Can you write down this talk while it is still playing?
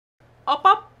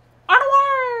up, and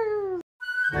away!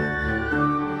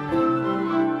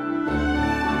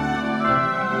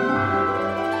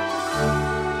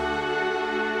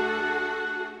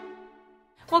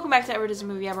 Welcome back to Every Disney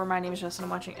Movie Ever. My name is Jess and I'm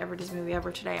watching Every Disney Movie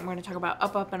Ever. Today I'm going to talk about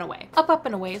Up, Up, and Away. Up, Up,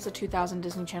 and Away is a 2000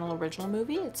 Disney Channel original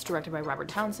movie. It's directed by Robert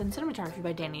Townsend, cinematography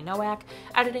by Nowak,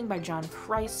 editing by John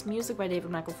Price, music by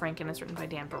David Michael Frank, and it's written by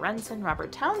Dan Berenson.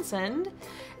 Robert Townsend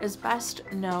is best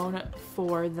known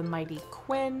for The Mighty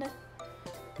Quinn,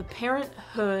 The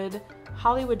Parenthood,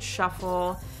 Hollywood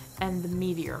Shuffle, and The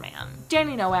Meteor Man.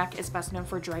 Danny Nowak is best known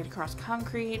for Dragged Across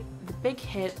Concrete, the big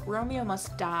hit Romeo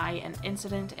Must Die, and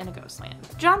Incident in a Ghostland.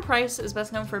 John Price is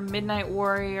best known for Midnight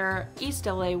Warrior, East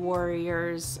LA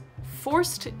Warriors,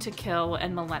 Forced to Kill,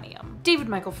 and Millennium. David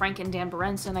Michael Frank and Dan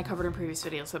Berenson I covered in previous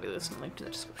videos, so I'll be listing a link to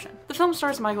the description. The film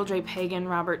stars Michael J. Pagan,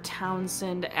 Robert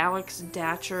Townsend, Alex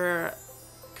Datcher,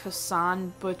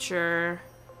 Kassan Butcher,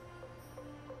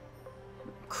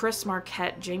 Chris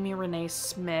Marquette, Jamie Renee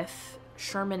Smith,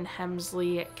 Sherman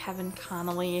Hemsley, Kevin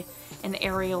Connolly, and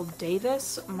Ariel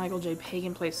Davis. Michael J.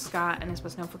 Pagan plays Scott and is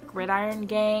best known for Gridiron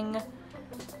Gang,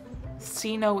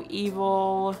 See No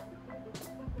Evil,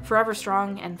 Forever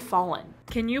Strong, and Fallen.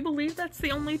 Can you believe that's the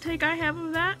only take I have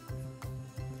of that?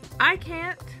 I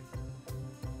can't.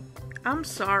 I'm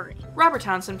sorry. Robert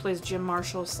Townsend plays Jim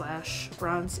Marshall /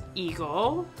 Bronze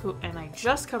Eagle, and I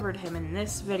just covered him in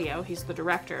this video. He's the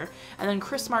director. And then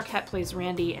Chris Marquette plays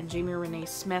Randy, and Jamie Renee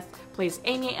Smith plays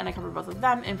Amy, and I covered both of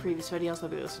them in previous videos. I'll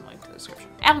be listing a link to the description.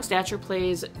 Alex Datcher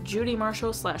plays Judy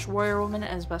Marshall / Warrior Woman,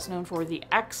 and is best known for The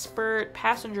Expert,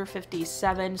 Passenger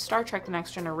 57, Star Trek The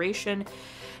Next Generation,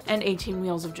 and 18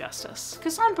 Wheels of Justice.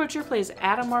 Kassan Butcher plays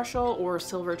Adam Marshall, or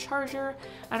Silver Charger,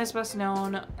 and is best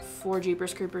known for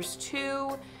Jeepers Creepers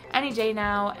 2, Any Day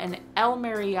Now, and El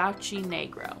Mariachi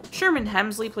Negro. Sherman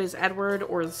Hemsley plays Edward,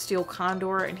 or the Steel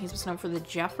Condor, and he's best known for The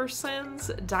Jeffersons,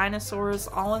 Dinosaurs,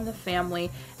 All in the Family,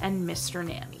 and Mr.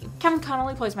 Nanny. Kevin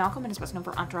Connolly plays Malcolm and is best known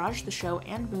for Entourage, the show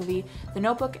and movie, The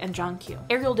Notebook, and John Q.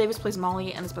 Ariel Davis plays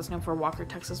Molly and is best known for Walker,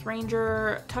 Texas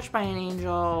Ranger, Touched by an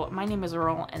Angel, My Name is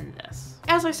Earl, and this.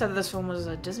 As I said, this film was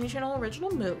a Disney Channel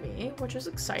original movie, which is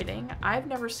exciting. I've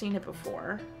never seen it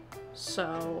before,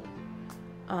 so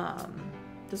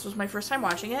this was my first time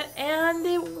watching it, and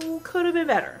it could have been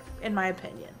better, in my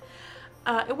opinion.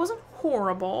 It wasn't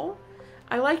horrible.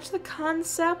 I liked the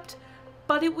concept,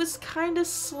 but it was kind of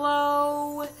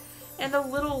slow and a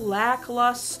little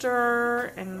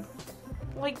lackluster and,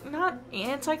 like, not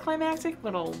anticlimactic,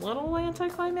 but a little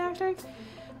anticlimactic.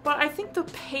 But I think the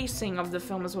pacing of the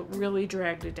film is what really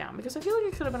dragged it down, because I feel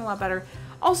like it could have been a lot better.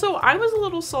 Also, I was a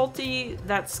little salty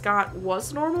that Scott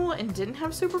was normal and didn't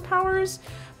have superpowers,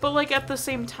 but like at the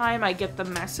same time, I get the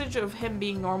message of him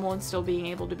being normal and still being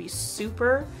able to be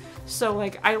super. So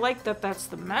like, I like that that's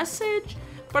the message,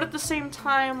 but at the same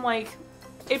time, like,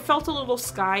 it felt a little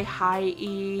Sky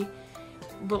High-y,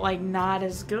 but like not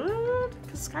as good,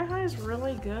 because Sky High is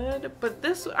really good. But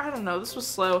this, I don't know, this was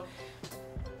slow.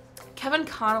 Kevin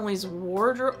Connolly's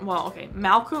wardrobe, well, okay,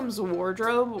 Malcolm's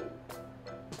wardrobe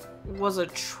was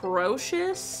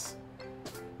atrocious.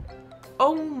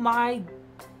 Oh my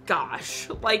gosh.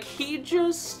 Like, he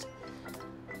just,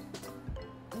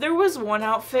 there was one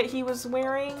outfit he was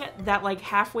wearing that, like,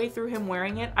 halfway through him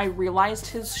wearing it, I realized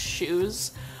his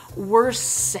shoes were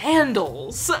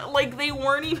sandals. Like, they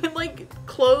weren't even, like,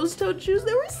 closed-toed shoes,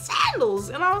 they were sandals.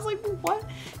 And I was like, what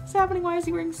is happening? Why is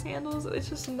he wearing sandals? It's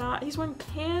just not, he's wearing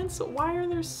pants. Why are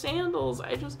there sandals?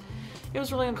 It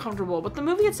was really uncomfortable. But the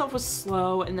movie itself was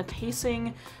slow, and the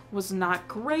pacing was not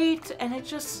great, and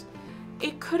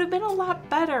it could have been a lot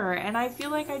better, and I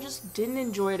feel like I just didn't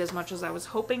enjoy it as much as I was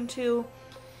hoping to.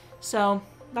 So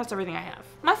that's everything I have.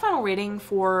 My final rating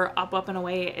for Up, Up, and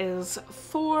Away is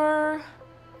 4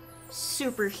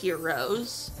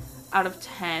 superheroes out of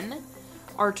 10.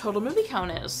 Our total movie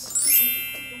count is.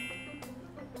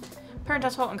 Parent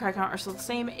decibel and cry count are still the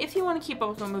same. If you want to keep up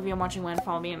with what movie I'm watching when,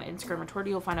 follow me on Instagram or Twitter.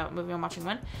 You'll find out what movie I'm watching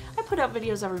when. I put out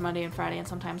videos every Monday and Friday and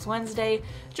sometimes Wednesday.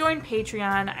 Join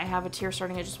Patreon. I have a tier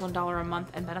starting at just $1 a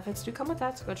month, and benefits do come with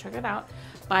that, so go check it out.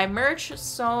 Buy merch.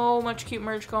 So much cute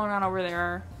merch going on over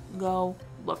there. Go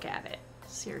look at it.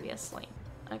 Seriously.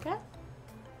 Okay?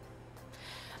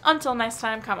 Until next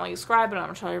time, comment, like, subscribe, but I'm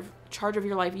in charge of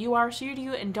your life. You are, so you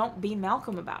do, and don't be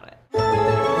Malcolm about it.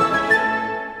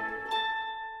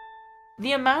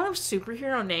 The amount of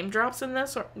superhero name drops in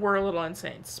this were a little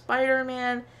insane.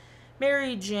 Spider-Man,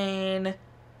 Mary Jane,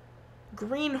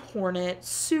 Green Hornet,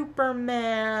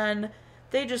 Superman.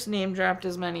 They just name dropped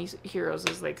as many heroes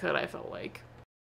as they could, I felt like.